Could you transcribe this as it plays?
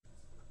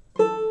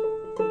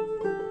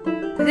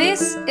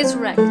This is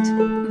Wrecked,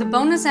 the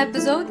bonus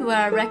episode where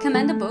I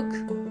recommend a book,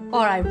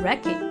 or I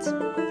wreck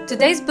it.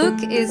 Today's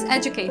book is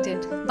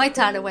Educated by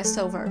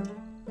Westover.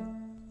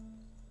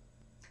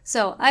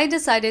 So I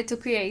decided to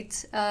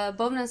create a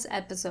bonus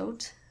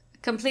episode,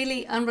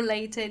 completely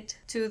unrelated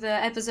to the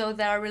episode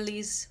that I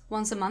release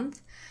once a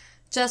month,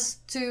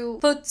 just to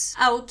put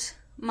out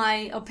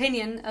my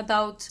opinion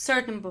about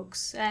certain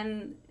books.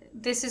 And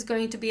this is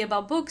going to be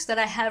about books that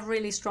I have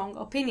really strong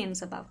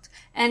opinions about.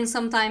 And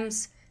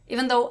sometimes,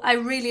 even though I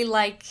really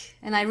like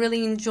and I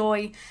really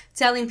enjoy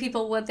telling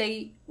people what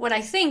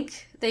I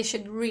think they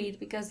should read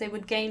because they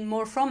would gain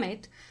more from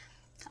it,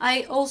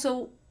 I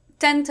also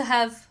tend to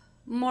have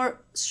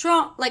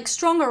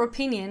stronger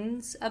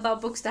opinions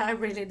about books that I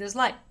really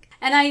dislike.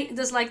 And I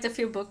disliked a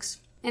few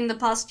books in the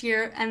past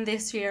year and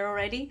this year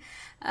already.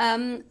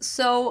 That's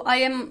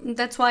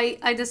why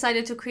I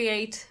decided to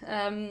create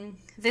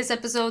this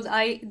episode.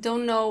 I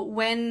don't know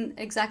when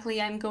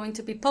exactly I'm going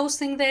to be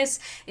posting this.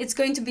 It's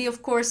going to be,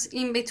 of course,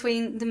 in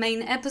between the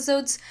main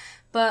episodes,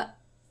 but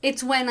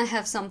it's when I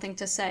have something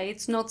to say.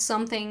 It's not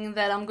something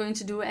that I'm going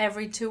to do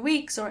every 2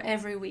 weeks or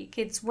every week.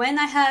 It's when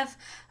I have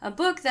a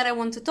book that I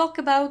want to talk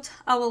about,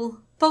 I will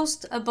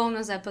post a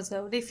bonus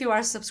episode. If you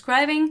are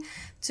subscribing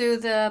to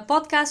the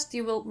podcast,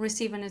 you will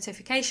receive a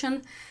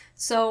notification.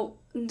 So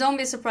don't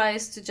be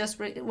surprised to just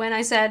when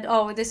I said,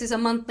 oh, this is a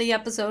monthly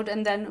episode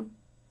and then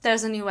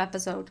there's a new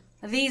episode.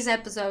 These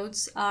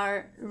episodes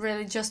are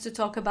really just to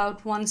talk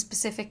about one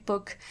specific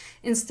book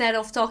instead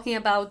of talking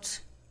about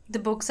the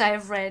books I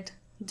have read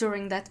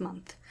during that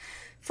month.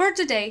 For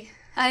today,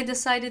 I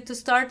decided to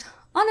start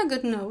on a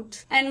good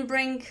note and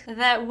bring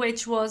that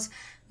which was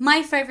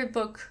my favorite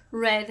book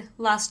read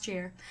last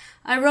year.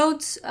 I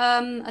wrote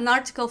an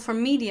article for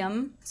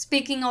Medium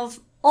speaking of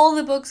all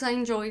the books I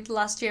enjoyed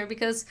last year,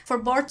 because for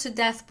Bored to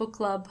Death Book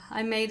Club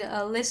I made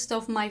a list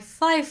of my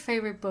 5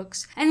 favorite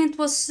books, and it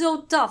was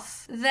so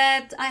tough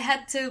that I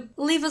had to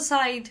leave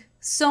aside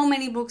so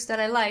many books that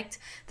I liked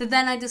that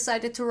then I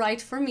decided to write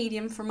for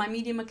Medium, for my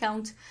Medium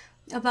account,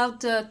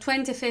 about the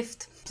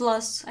 25th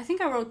plus, I think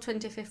I wrote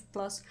 25th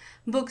plus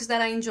books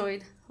that I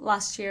enjoyed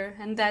last year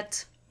and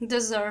that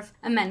deserve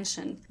a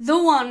mention.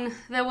 The one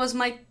that was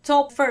my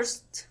top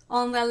first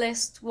on the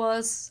list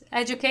was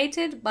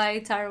Educated by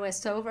Tara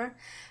Westover.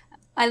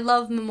 I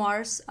love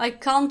memoirs. I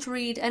can't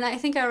read, and I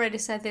think I already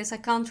said this, I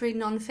can't read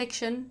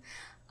non-fiction.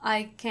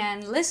 I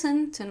can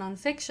listen to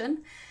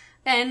non-fiction,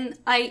 and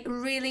I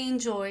really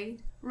enjoy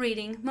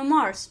reading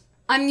memoirs.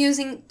 I'm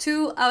using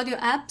 2 audio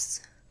apps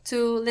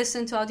to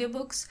listen to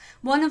audiobooks.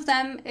 One of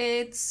them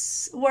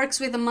works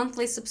with a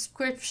monthly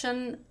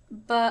subscription,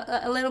 but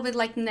a little bit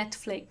like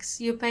Netflix.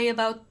 You pay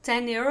about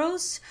 10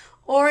 euros,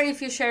 or if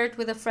you share it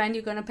with a friend,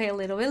 you're going to pay a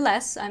little bit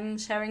less. I'm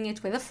sharing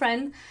it with a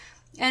friend.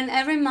 And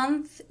every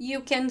month you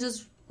can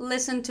just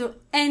listen to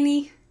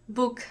any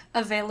book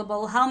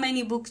available, how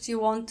many books you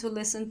want to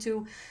listen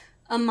to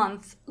a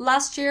month.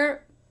 Last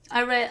year,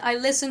 I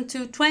listened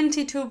to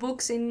 22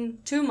 books in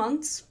 2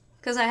 months,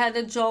 because I had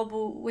a job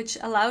which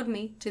allowed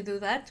me to do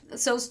that.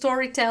 So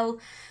Storytel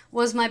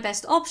was my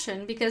best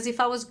option, because if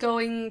I was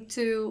going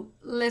to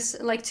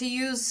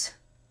use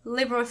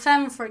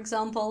Libro.fm, for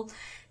example,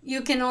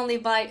 you can only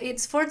buy,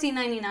 it's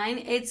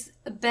 $14.99. It's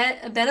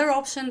a better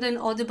option than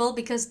Audible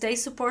because they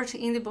support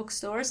indie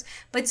bookstores,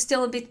 but it's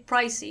still a bit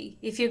pricey.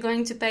 If you're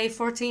going to pay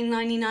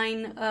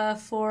 $14.99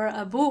 for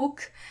a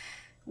book,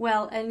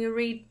 well, and you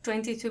read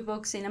 22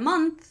 books in a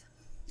month,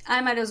 I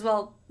might as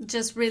well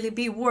just really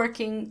be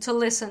working to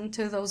listen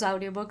to those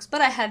audiobooks, but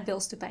I had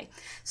bills to pay.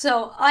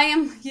 So I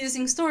am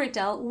using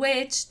Storytel,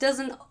 which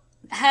doesn't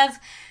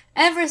have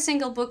every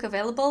single book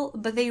available,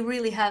 but they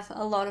really have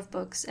a lot of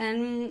books.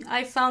 And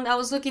I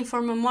was looking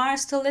for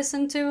memoirs to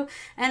listen to,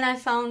 and I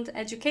found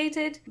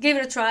Educated. Gave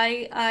it a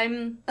try.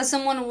 I'm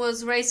someone who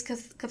was raised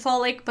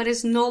Catholic, but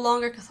is no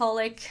longer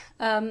Catholic.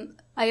 I'm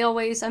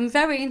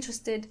very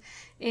interested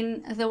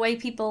in the way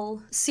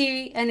people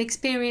see and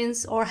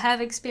experience or have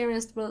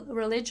experienced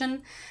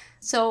religion.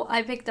 So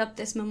I picked up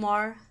this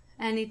memoir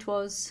and it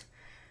was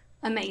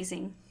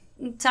amazing.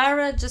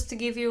 Tara, just to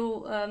give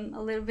you a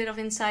little bit of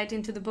insight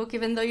into the book,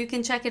 even though you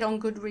can check it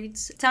on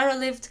Goodreads, Tara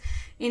lived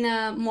in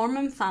a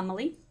Mormon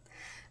family,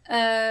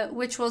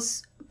 which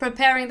was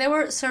preparing, they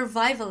were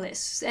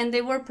survivalists and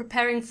they were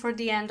preparing for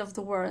the end of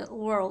the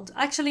world.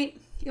 Actually,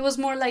 it was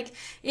more like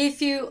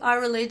if you are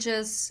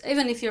religious,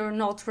 even if you're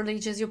not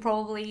religious, you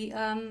probably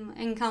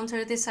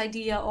encounter this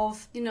idea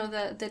of,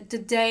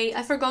 the day,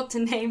 I forgot the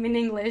name in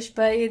English,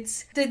 but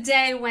it's the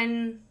day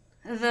when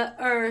the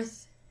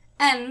earth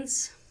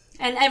ends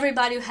and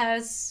everybody who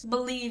has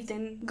believed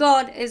in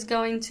God is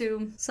going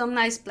to some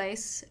nice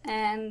place.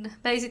 And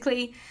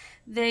basically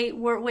they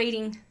were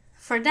waiting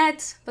for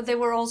that, but they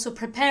were also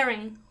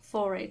preparing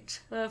for it,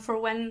 for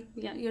when,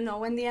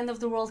 when the end of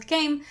the world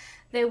came,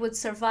 they would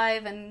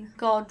survive and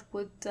God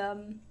would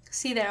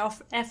see their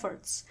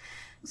efforts.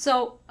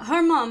 So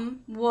her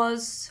mom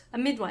was a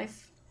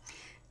midwife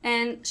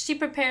and she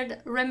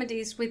prepared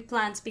remedies with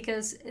plants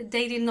because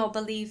they did not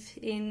believe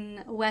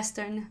in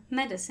Western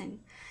medicine.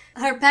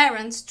 Her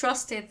parents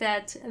trusted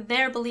that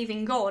their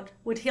believing God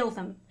would heal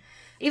them.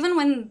 Even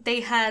when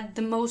they had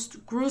the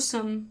most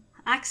gruesome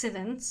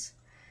accidents,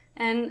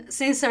 and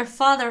since her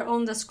father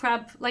owned a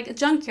scrap, like a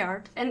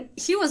junkyard, and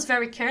he was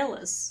very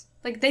careless.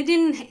 Like, they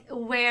didn't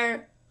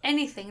wear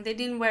anything. They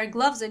didn't wear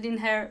gloves. They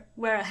didn't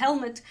wear a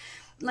helmet.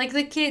 Like,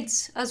 the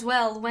kids as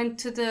well went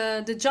to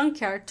the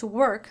junkyard to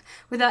work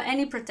without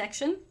any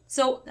protection.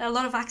 So a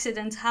lot of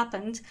accidents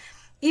happened.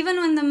 Even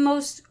when the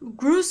most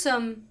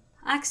gruesome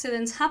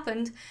accidents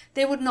happened,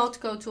 they would not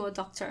go to a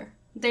doctor.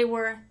 They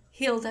were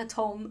healed at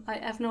home. I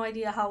have no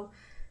idea how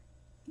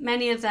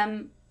many of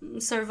them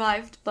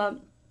survived, but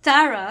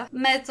Tara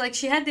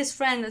she had this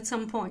friend at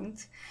some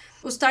point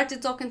who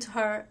started talking to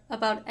her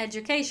about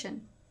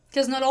education.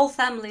 Because not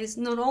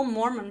all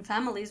Mormon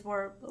families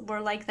were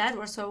like that,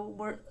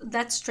 were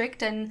that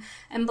strict and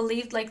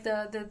believed like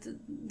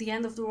the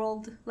end of the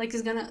world like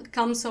is gonna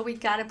come, so we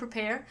gotta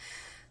prepare.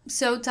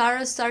 So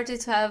Tara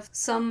started to have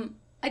some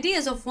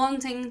ideas of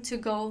wanting to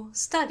go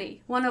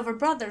study. One of her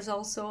brothers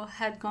also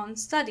had gone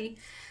study,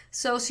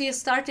 so she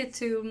started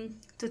to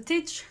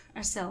teach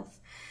herself.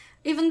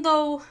 Even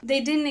though they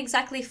didn't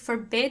exactly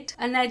forbid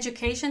an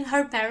education,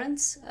 her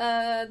parents,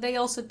 they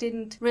also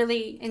didn't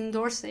really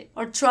endorse it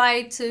or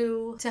try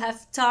to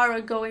have Tara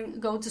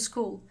go to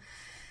school.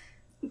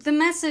 The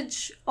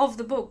message of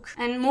the book,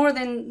 and more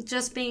than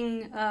just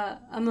being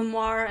a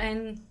memoir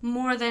and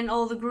more than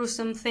all the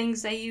gruesome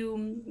things that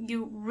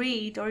you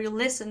read or you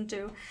listen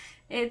to,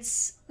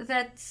 it's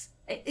that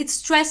it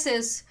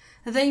stresses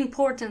the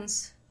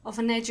importance of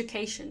an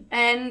education.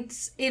 And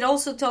it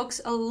also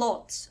talks a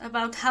lot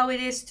about how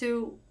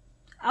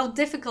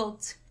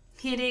difficult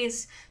it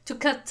is to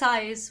cut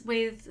ties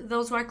with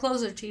those who are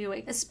closer to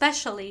you,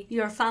 especially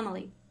your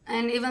family.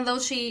 And even though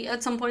she,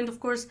 at some point, of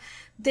course,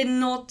 did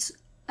not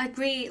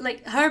agree,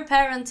 like her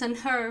parents and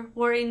her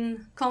were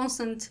in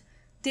constant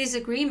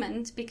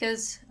disagreement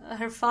because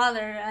her father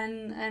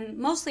and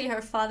mostly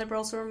her father, but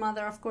also her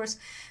mother, of course,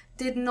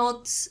 did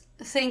not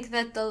think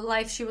that the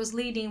life she was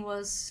leading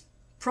was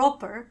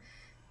proper.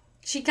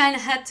 She kind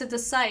of had to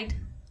decide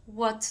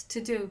what to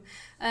do,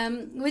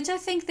 which I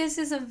think this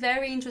is a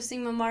very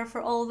interesting memoir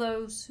for all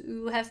those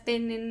who have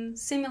been in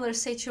similar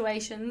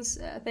situations.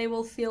 They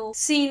will feel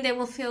seen, they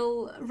will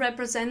feel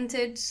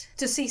represented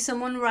to see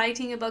someone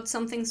writing about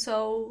something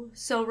so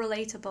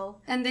relatable.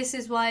 And this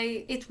is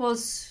why it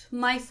was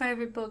my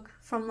favorite book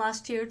from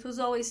last year. It was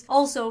always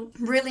also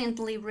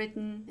brilliantly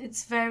written.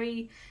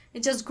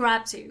 It just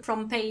grabs you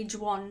from page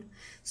one.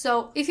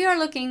 So if you are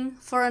looking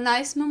for a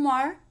nice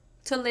memoir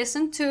to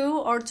listen to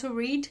or to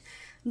read,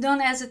 don't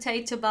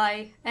hesitate to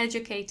buy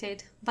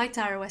Educated by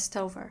Tara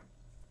Westover.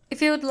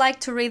 If you would like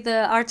to read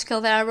the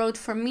article that I wrote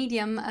for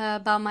Medium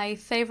about my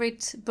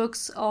favorite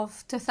books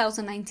of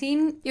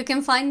 2019, you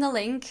can find the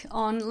link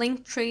on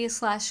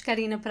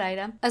linktree/Carina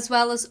Pereira, as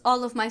well as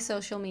all of my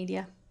social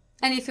media.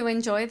 And if you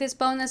enjoy this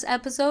bonus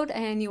episode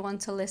and you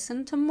want to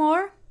listen to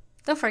more,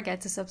 don't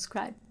forget to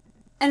subscribe.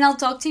 And I'll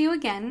talk to you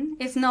again,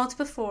 if not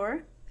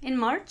before, in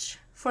March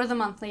for the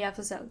monthly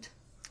episode.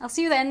 I'll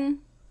see you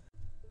then.